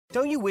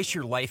Don't you wish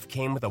your life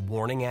came with a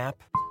warning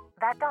app?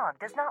 That dog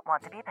does not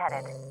want to be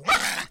petted.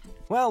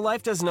 Well,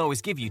 life doesn't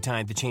always give you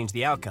time to change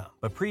the outcome,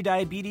 but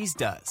prediabetes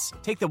does.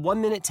 Take the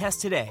 1-minute test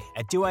today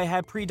at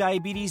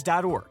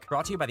doihaveprediabetes.org.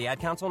 Brought to you by the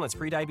Ad Council and its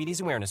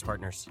Prediabetes Awareness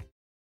Partners.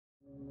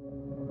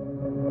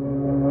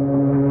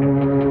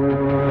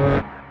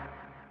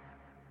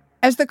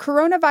 As the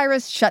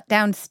coronavirus shut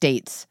down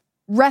states,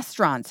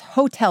 restaurants,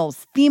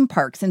 hotels, theme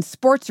parks, and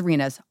sports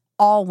arenas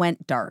all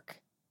went dark.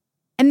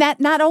 And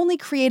that not only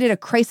created a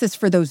crisis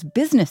for those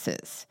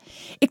businesses,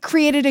 it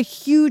created a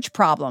huge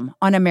problem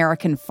on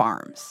American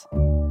farms.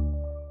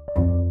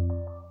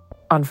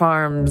 On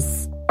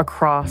farms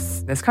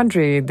across this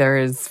country, there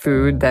is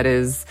food that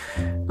is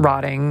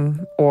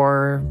rotting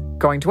or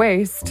going to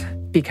waste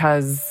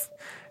because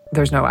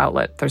there's no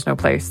outlet, there's no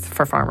place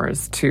for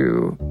farmers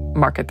to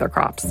market their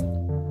crops.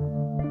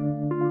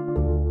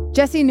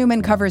 Jessie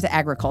Newman covers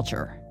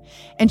agriculture,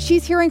 and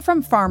she's hearing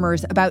from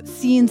farmers about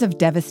scenes of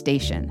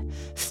devastation,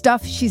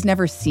 stuff she's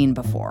never seen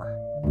before.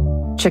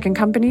 Chicken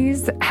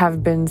companies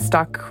have been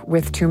stuck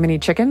with too many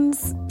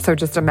chickens. So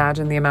just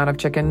imagine the amount of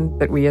chicken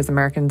that we as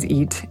Americans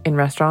eat in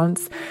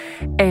restaurants.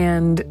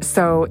 And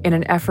so in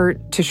an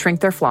effort to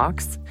shrink their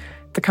flocks,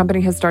 the company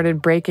has started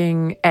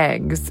breaking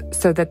eggs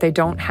so that they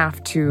don't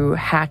have to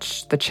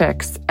hatch the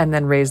chicks and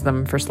then raise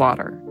them for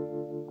slaughter.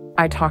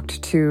 I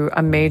talked to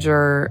a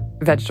major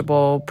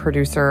vegetable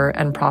producer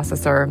and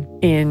processor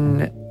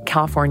in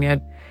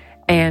California,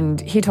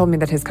 and he told me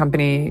that his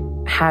company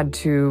had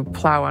to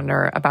plow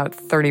under about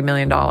 $30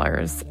 million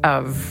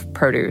of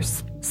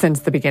produce since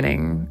the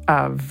beginning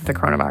of the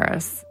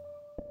coronavirus.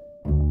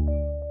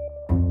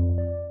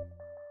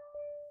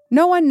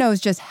 No one knows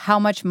just how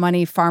much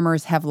money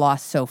farmers have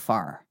lost so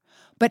far,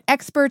 but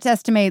experts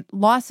estimate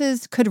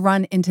losses could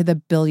run into the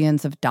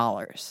billions of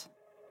dollars.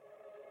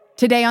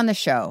 Today on the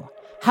show,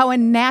 how a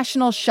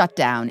national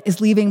shutdown is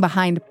leaving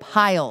behind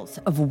piles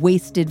of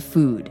wasted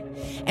food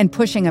and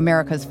pushing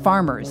America's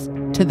farmers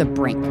to the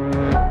brink.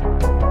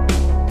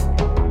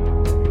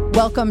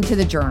 Welcome to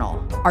The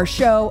Journal, our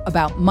show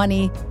about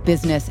money,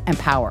 business, and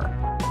power.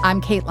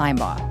 I'm Kate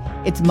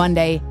Linebaugh. It's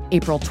Monday,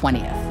 April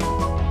 20th.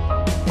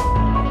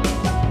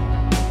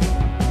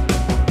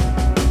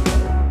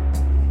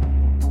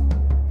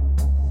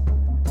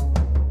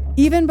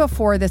 Even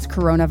before this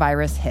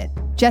coronavirus hit,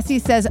 Jessie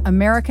says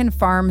American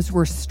farms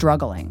were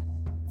struggling.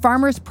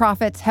 Farmers'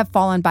 profits have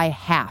fallen by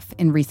half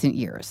in recent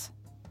years.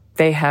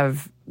 They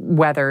have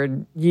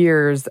weathered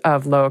years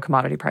of low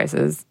commodity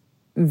prices.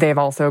 They've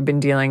also been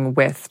dealing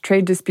with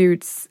trade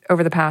disputes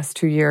over the past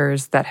 2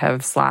 years that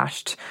have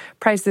slashed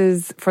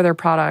prices for their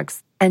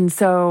products. And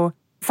so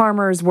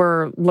farmers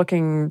were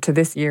looking to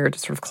this year to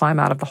sort of climb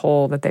out of the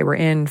hole that they were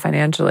in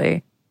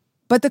financially.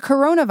 But the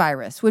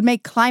coronavirus would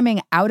make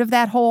climbing out of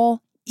that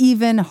hole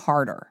even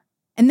harder.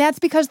 And that's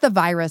because the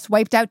virus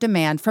wiped out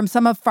demand from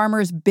some of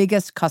farmers'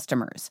 biggest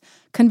customers,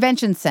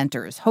 convention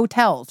centers,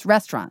 hotels,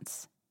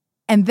 restaurants.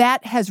 And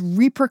that has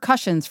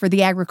repercussions for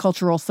the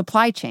agricultural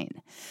supply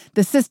chain,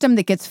 the system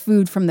that gets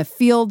food from the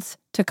fields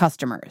to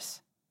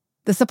customers.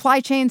 The supply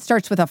chain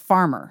starts with a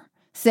farmer,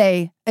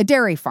 say a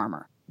dairy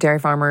farmer. Dairy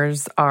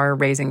farmers are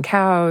raising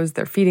cows,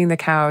 they're feeding the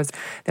cows,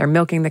 they're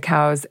milking the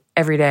cows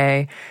every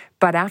day.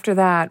 But after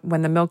that,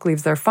 when the milk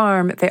leaves their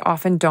farm, they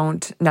often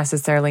don't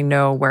necessarily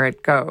know where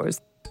it goes.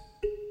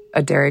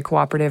 A dairy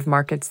cooperative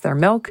markets their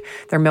milk.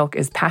 Their milk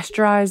is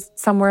pasteurized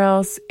somewhere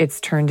else. It's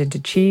turned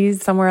into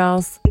cheese somewhere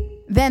else.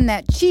 Then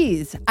that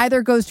cheese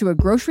either goes to a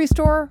grocery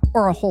store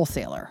or a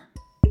wholesaler.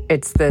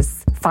 It's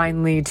this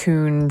finely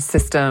tuned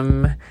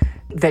system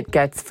that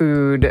gets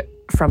food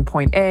from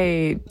point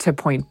A to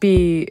point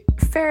B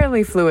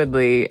fairly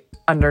fluidly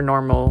under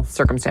normal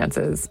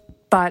circumstances.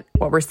 But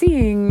what we're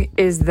seeing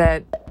is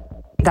that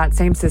that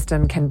same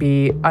system can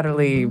be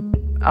utterly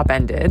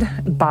upended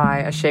by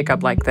a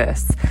shakeup like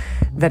this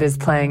that is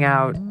playing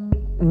out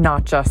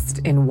not just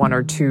in one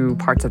or two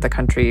parts of the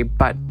country,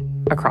 but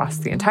across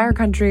the entire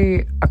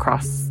country,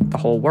 across the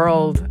whole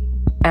world.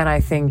 And I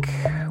think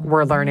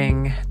we're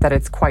learning that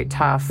it's quite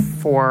tough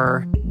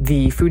for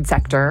the food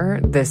sector,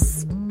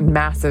 this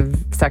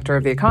massive sector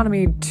of the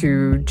economy,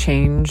 to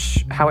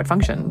change how it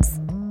functions.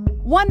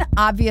 One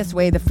obvious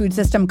way the food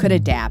system could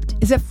adapt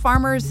is if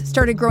farmers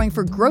started growing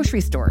for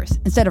grocery stores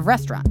instead of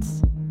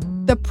restaurants.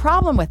 The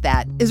problem with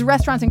that is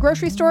restaurants and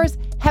grocery stores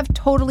have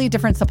totally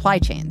different supply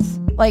chains.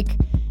 Like,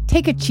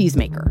 take a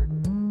cheesemaker.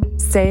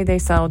 Say they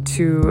sell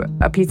to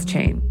a pizza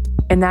chain.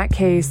 In that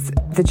case,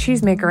 the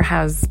cheesemaker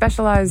has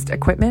specialized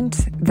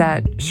equipment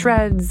that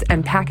shreds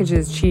and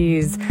packages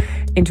cheese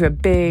into a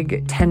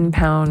big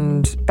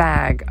 10-pound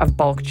bag of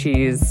bulk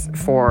cheese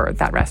for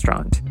that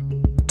restaurant.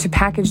 To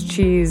package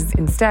cheese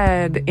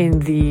instead in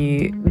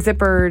the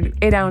zippered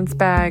 8-ounce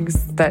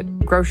bags that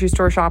grocery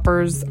store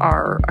shoppers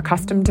are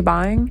accustomed to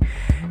buying,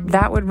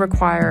 that would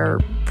require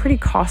pretty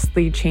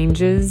costly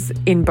changes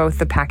in both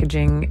the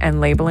packaging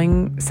and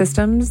labeling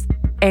systems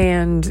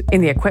and in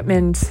the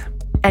equipment.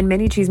 And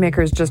many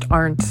cheesemakers just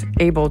aren't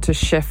able to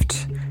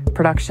shift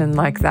production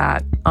like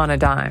that on a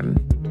dime.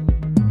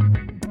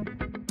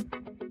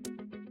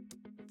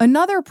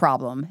 Another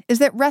problem is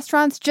that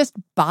restaurants just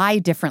buy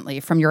differently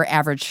from your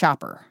average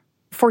shopper.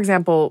 For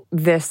example,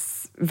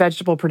 this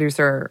vegetable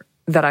producer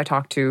that I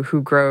talked to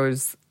who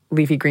grows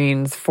leafy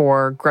greens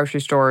for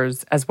grocery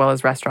stores as well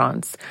as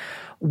restaurants,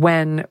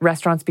 when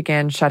restaurants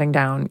began shutting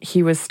down,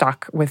 he was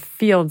stuck with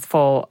fields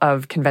full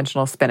of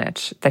conventional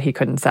spinach that he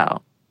couldn't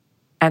sell.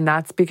 And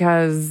that's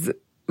because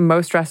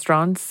most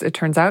restaurants, it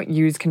turns out,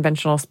 use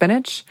conventional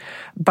spinach,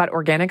 but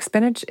organic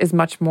spinach is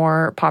much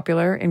more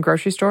popular in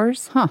grocery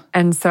stores.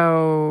 And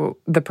so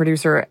the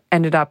producer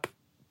ended up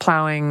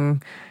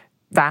plowing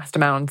vast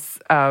amounts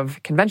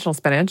of conventional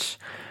spinach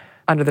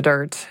under the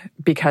dirt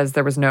because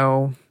there was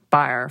no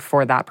buyer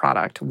for that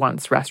product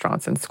once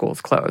restaurants and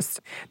schools closed.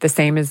 The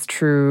same is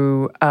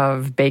true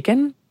of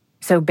bacon.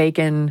 So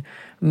bacon,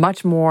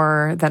 much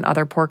more than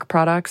other pork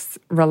products,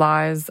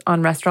 relies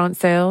on restaurant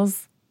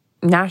sales.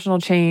 National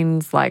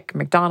chains like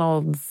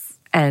McDonald's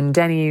and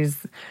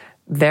Denny's,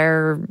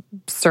 they're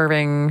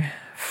serving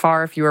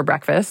far fewer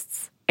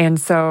breakfasts.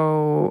 And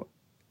so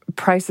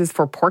prices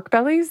for pork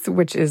bellies,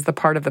 which is the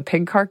part of the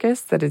pig carcass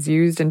that is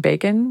used in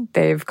bacon,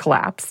 they've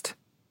collapsed.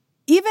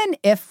 Even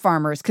if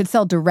farmers could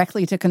sell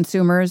directly to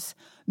consumers,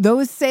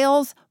 those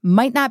sales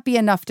might not be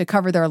enough to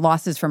cover their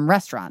losses from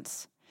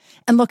restaurants.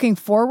 And looking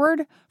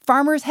forward,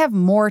 farmers have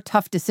more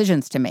tough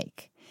decisions to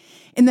make.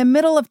 In the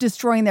middle of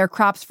destroying their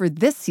crops for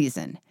this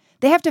season,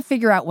 they have to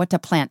figure out what to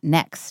plant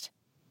next.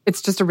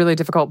 It's just a really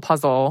difficult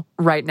puzzle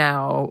right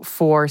now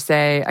for,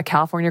 say, a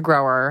California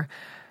grower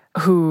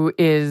who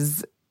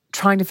is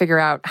trying to figure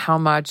out how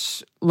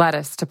much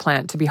lettuce to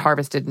plant to be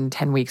harvested in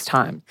 10 weeks'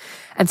 time.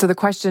 And so the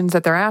questions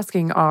that they're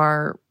asking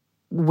are,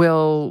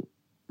 will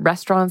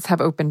restaurants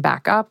have opened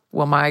back up?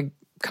 Will my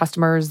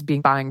customers be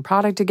buying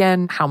product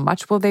again? How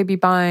much will they be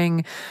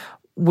buying?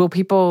 Will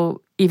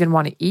people even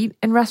want to eat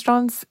in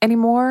restaurants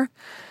anymore?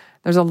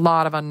 There's a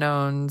lot of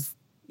unknowns.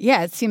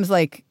 Yeah, it seems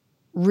like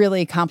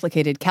really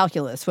complicated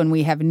calculus when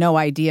we have no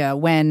idea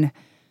when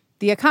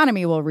the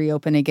economy will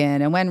reopen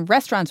again and when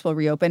restaurants will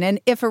reopen. And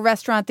if a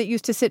restaurant that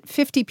used to sit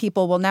 50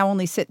 people will now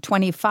only sit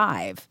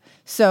 25.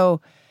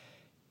 So,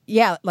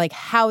 yeah, like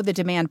how the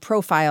demand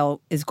profile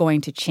is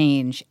going to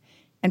change.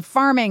 And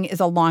farming is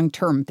a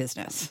long-term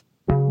business.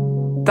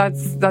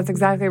 That's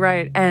exactly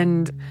right.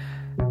 And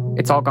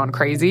it's all gone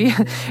crazy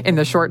in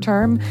the short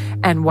term.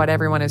 And what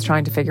everyone is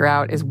trying to figure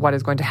out is what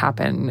is going to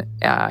happen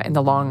in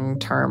the long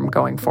term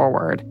going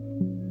forward.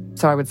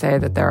 So I would say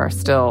that there are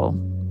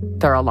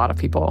a lot of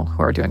people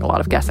who are doing a lot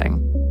of guessing.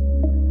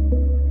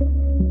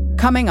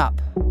 Coming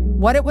up,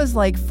 what it was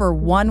like for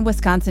one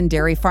Wisconsin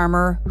dairy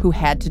farmer who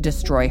had to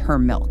destroy her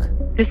milk.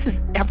 This is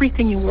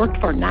everything you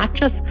worked for, not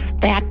just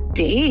that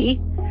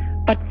day,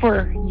 but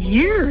for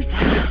years.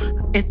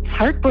 It's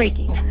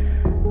heartbreaking.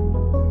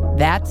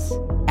 That's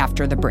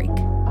after the break.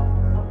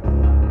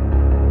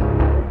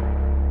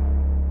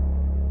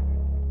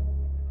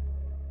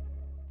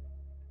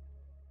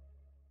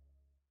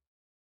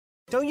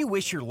 Don't you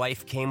wish your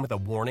life came with a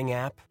warning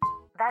app?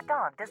 That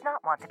dog does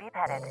not want to be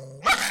petted.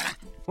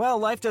 Well,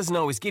 life doesn't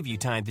always give you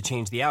time to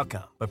change the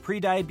outcome, but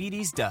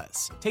prediabetes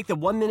does. Take the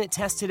 1-minute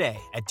test today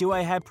at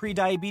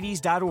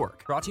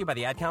doihaveprediabetes.org. Brought to you by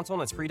the Ad Council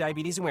and its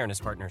prediabetes awareness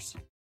partners.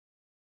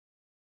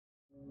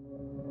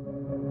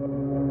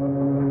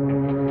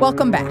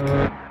 Welcome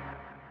back.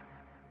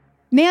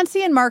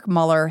 Nancy and Mark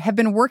Mueller have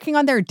been working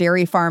on their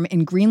dairy farm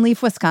in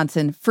Greenleaf,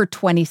 Wisconsin for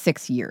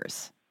 26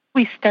 years.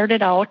 We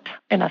started out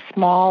in a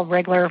small,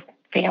 regular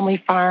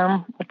family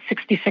farm with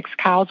 66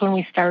 cows when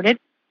we started.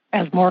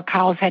 As more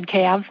cows had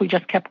calves, we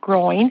just kept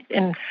growing.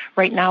 And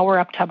right now we're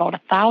up to about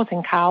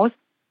 1,000 cows.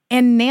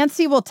 And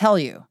Nancy will tell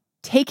you,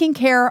 taking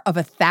care of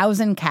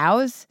 1,000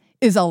 cows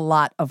is a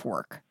lot of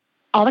work.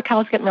 All the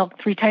cows get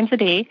milked 3 times a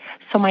day.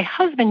 So my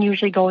husband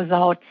usually goes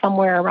out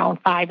somewhere around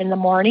 5 in the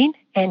morning,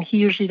 and he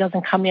usually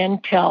doesn't come in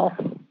till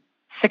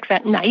 6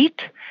 at night.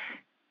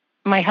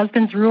 My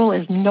husband's rule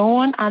is no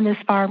one on this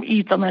farm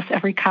eats unless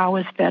every cow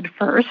is fed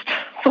first.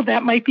 So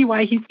that might be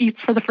why he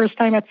eats for the first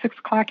time at 6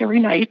 o'clock every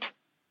night.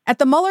 At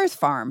the Muellers'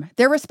 farm,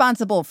 they're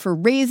responsible for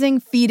raising,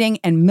 feeding,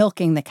 and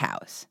milking the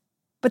cows.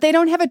 But they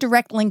don't have a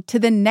direct link to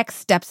the next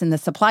steps in the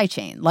supply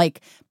chain,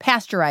 like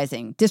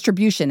pasteurizing,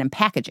 distribution, and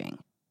packaging.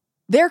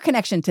 Their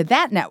connection to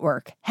that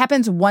network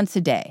happens once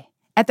a day,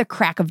 at the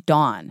crack of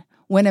dawn,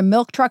 when a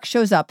milk truck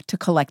shows up to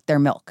collect their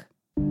milk.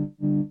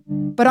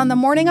 But on the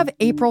morning of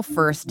April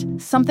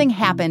 1st, something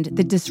happened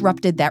that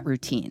disrupted that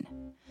routine.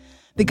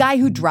 The guy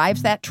who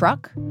drives that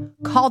truck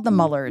called the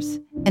Muellers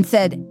and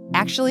said,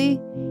 actually,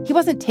 he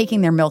wasn't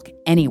taking their milk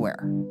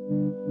anywhere.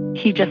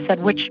 He just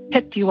said, which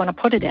pit do you want to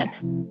put it in?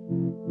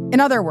 In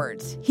other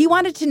words, he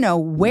wanted to know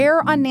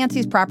where on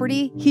Nancy's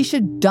property he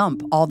should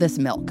dump all this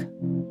milk.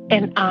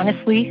 And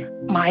honestly,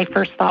 my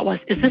first thought was,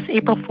 is this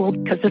April Fool?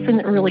 Because this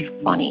isn't really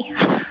funny.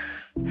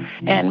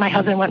 And my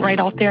husband went right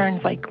out there and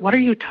was like, what are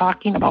you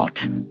talking about?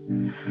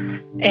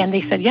 And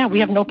they said, yeah, we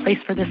have no place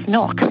for this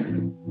milk.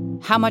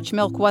 How much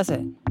milk was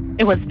it?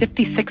 It was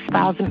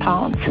 56,000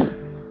 pounds.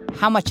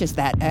 How much is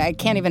that? I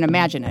can't even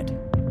imagine it.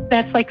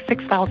 That's like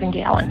 6,000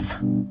 gallons.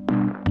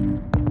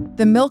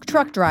 The milk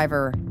truck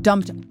driver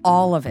dumped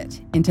all of it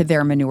into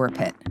their manure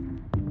pit.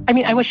 I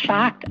mean, I was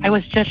shocked. I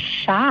was just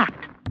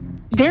shocked.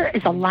 There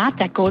is a lot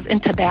that goes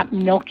into that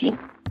milking.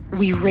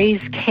 We raise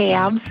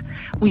calves.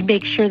 We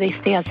make sure they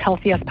stay as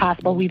healthy as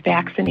possible. We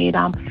vaccinate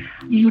them.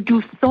 You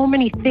do so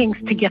many things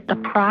to get the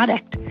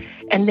product.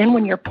 And then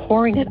when you're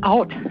pouring it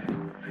out,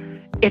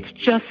 it's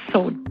just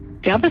so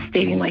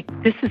devastating. Like,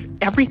 this is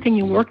everything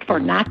you worked for,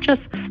 not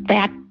just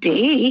that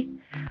day,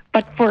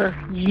 but for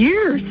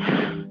years.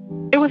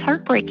 It was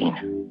heartbreaking.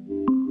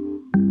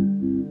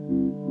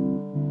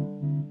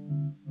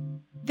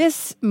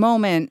 This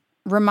moment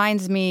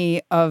reminds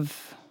me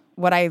of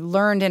what I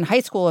learned in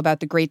high school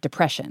about the Great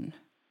Depression.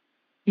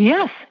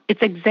 Yes,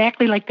 it's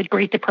exactly like the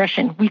Great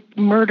Depression. We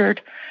murdered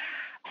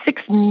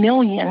 6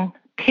 million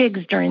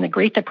pigs during the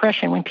Great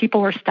Depression when people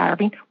were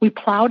starving. We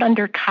plowed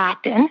under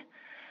cotton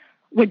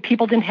when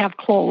people didn't have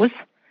clothes.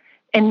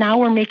 And now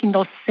we're making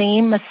those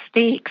same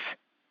mistakes.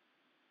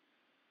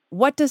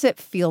 What does it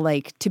feel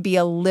like to be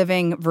a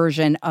living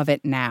version of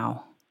it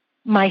now?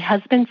 My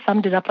husband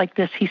summed it up like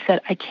this. He said,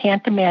 I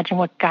can't imagine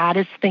what God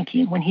is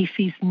thinking when he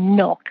sees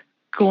milk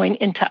going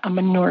into a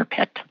manure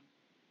pit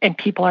and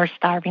people are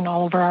starving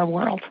all over our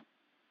world.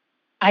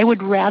 I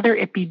would rather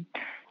it be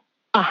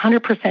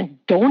 100%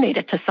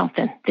 donated to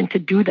something than to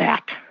do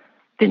that,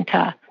 than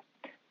to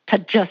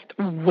just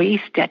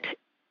waste it.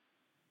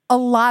 A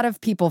lot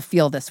of people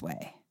feel this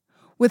way.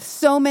 With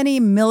so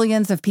many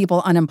millions of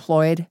people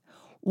unemployed,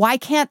 why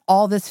can't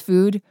all this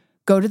food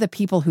go to the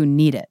people who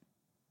need it?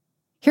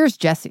 Here's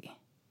Jessie.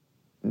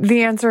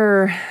 The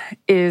answer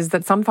is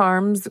that some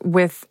farms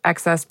with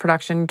excess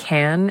production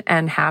can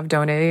and have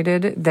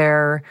donated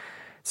their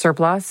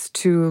surplus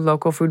to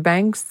local food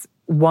banks.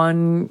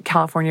 One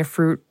California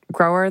fruit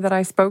grower that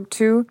I spoke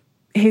to,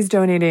 he's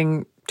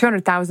donating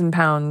 200,000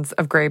 pounds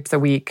of grapes a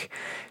week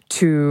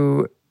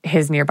to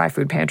his nearby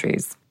food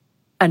pantries.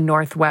 A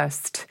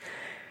Northwest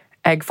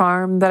egg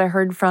farm that I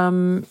heard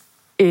from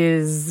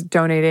is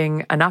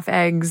donating enough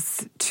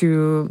eggs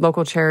to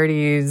local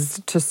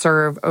charities to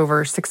serve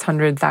over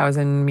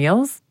 600,000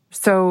 meals.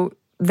 So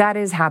that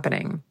is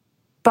happening.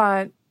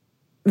 But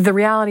the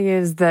reality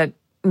is that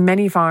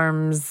many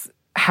farms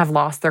have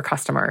lost their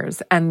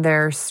customers and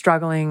they're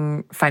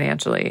struggling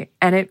financially.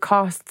 And it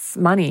costs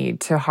money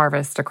to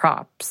harvest a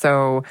crop,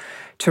 so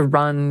to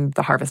run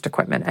the harvest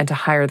equipment and to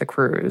hire the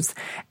crews.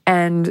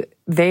 And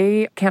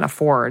they can't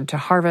afford to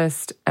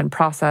harvest and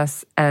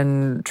process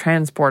and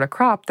transport a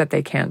crop that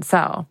they can't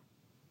sell.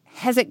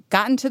 Has it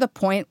gotten to the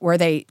point where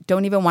they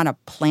don't even want to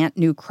plant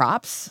new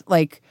crops?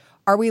 Like,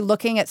 are we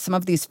looking at some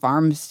of these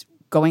farms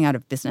going out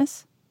of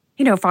business?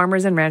 You know,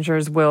 farmers and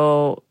ranchers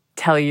will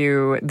tell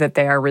you that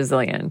they are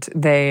resilient.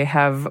 They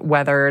have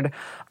weathered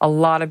a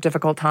lot of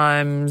difficult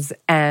times,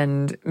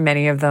 and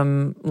many of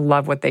them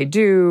love what they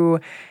do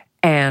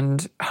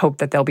and hope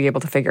that they'll be able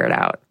to figure it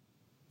out.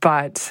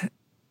 But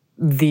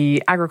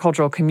the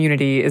agricultural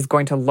community is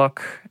going to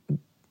look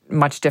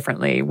much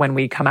differently when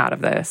we come out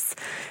of this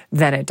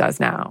than it does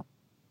now.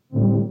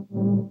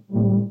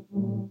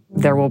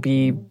 There will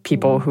be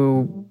people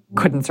who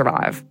couldn't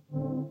survive,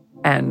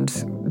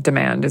 and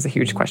demand is a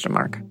huge question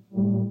mark.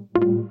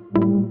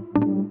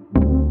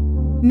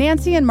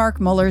 Nancy and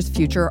Mark Mueller's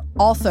future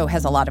also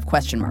has a lot of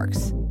question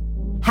marks.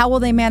 How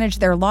will they manage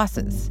their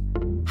losses?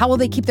 How will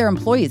they keep their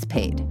employees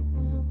paid?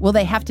 Will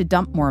they have to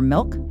dump more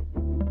milk?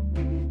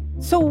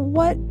 So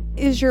what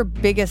is your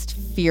biggest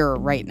fear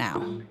right now?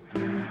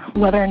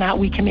 Whether or not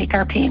we can make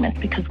our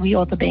payments, because we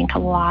owe the bank a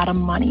lot of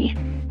money.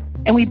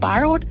 And we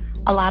borrowed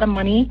a lot of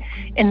money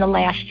in the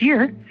last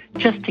year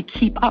just to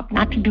keep up,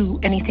 not to do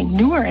anything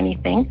new or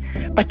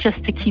anything, but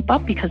just to keep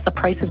up because the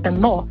price has been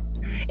low.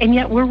 And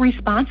yet we're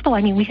responsible.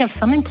 I mean, we have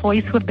some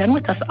employees who have been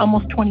with us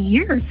almost 20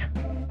 years.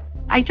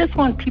 I just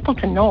want people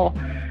to know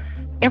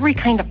every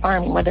kind of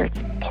farming, whether it's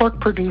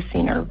pork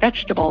producing or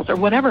vegetables or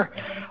whatever,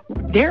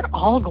 they're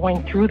all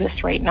going through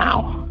this right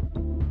now.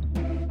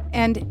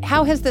 And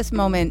how has this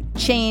moment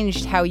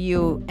changed how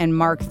you and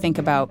Mark think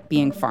about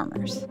being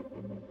farmers?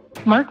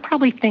 Mark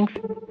probably thinks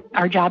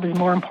our job is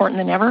more important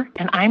than ever,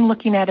 and I'm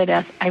looking at it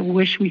as I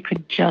wish we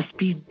could just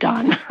be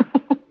done.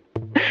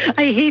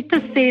 I hate to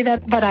say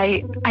that, but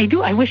I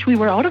do. I wish we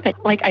were out of it.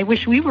 Like, I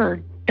wish we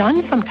were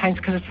done sometimes,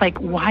 because it's like,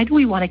 why do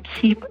we want to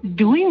keep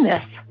doing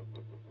this?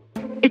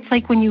 It's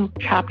like when you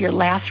chop your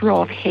last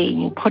row of hay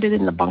and you put it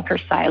in the bunker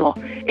silo.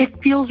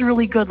 It feels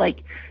really good,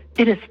 like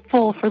it is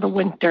full for the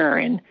winter,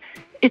 and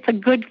it's a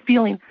good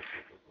feeling.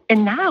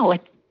 And now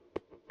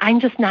I'm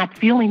just not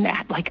feeling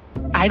that. Like,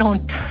 I'm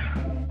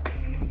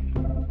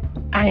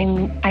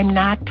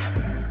not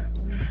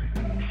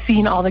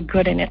seeing all the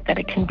good in it that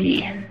it can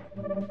be.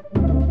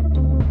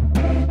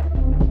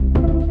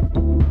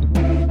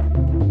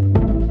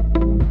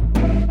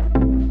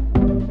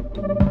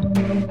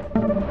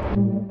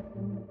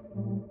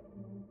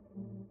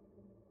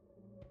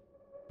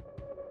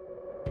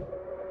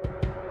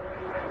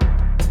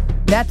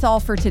 That's all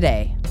for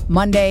today,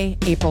 Monday,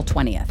 April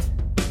 20th.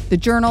 The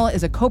Journal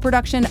is a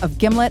co-production of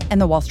Gimlet and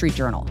The Wall Street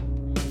Journal.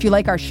 If you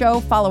like our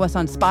show, follow us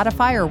on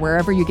Spotify or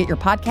wherever you get your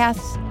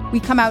podcasts. We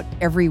come out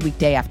every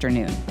weekday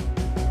afternoon.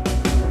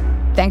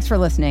 Thanks for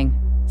listening.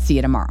 See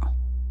you tomorrow.